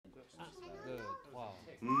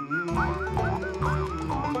And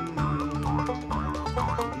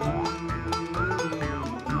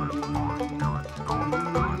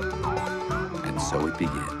so it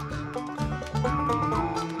begins.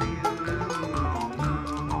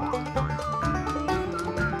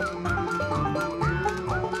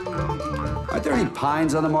 Aren't there any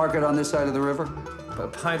pines on the market on this side of the river?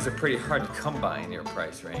 But pines are pretty hard to come by in your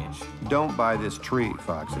price range. Don't buy this tree,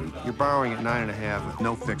 Foxy. You're borrowing at 9.5 with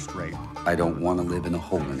no fixed rate. I don't want to live in a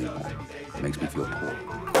hole anymore. It makes me feel poor.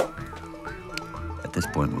 At this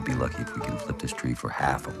point, we'll be lucky if we can flip this tree for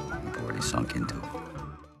half of what we've already sunk into it.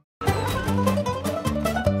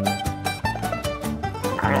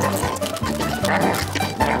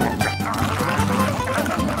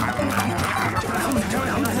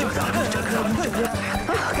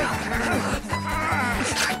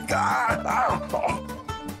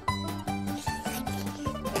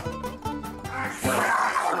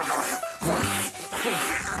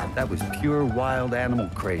 That was pure wild animal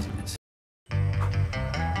craziness.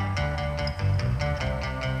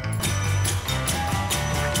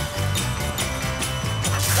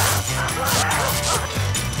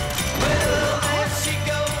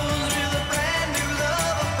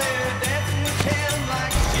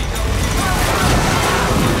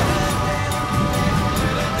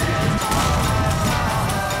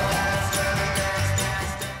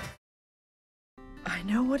 I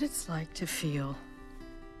know what it's like to feel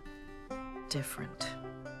different.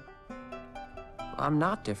 I'm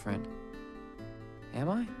not different. Am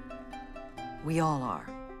I? We all are.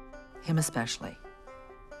 Him especially.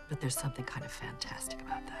 But there's something kind of fantastic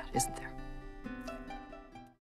about that, isn't there?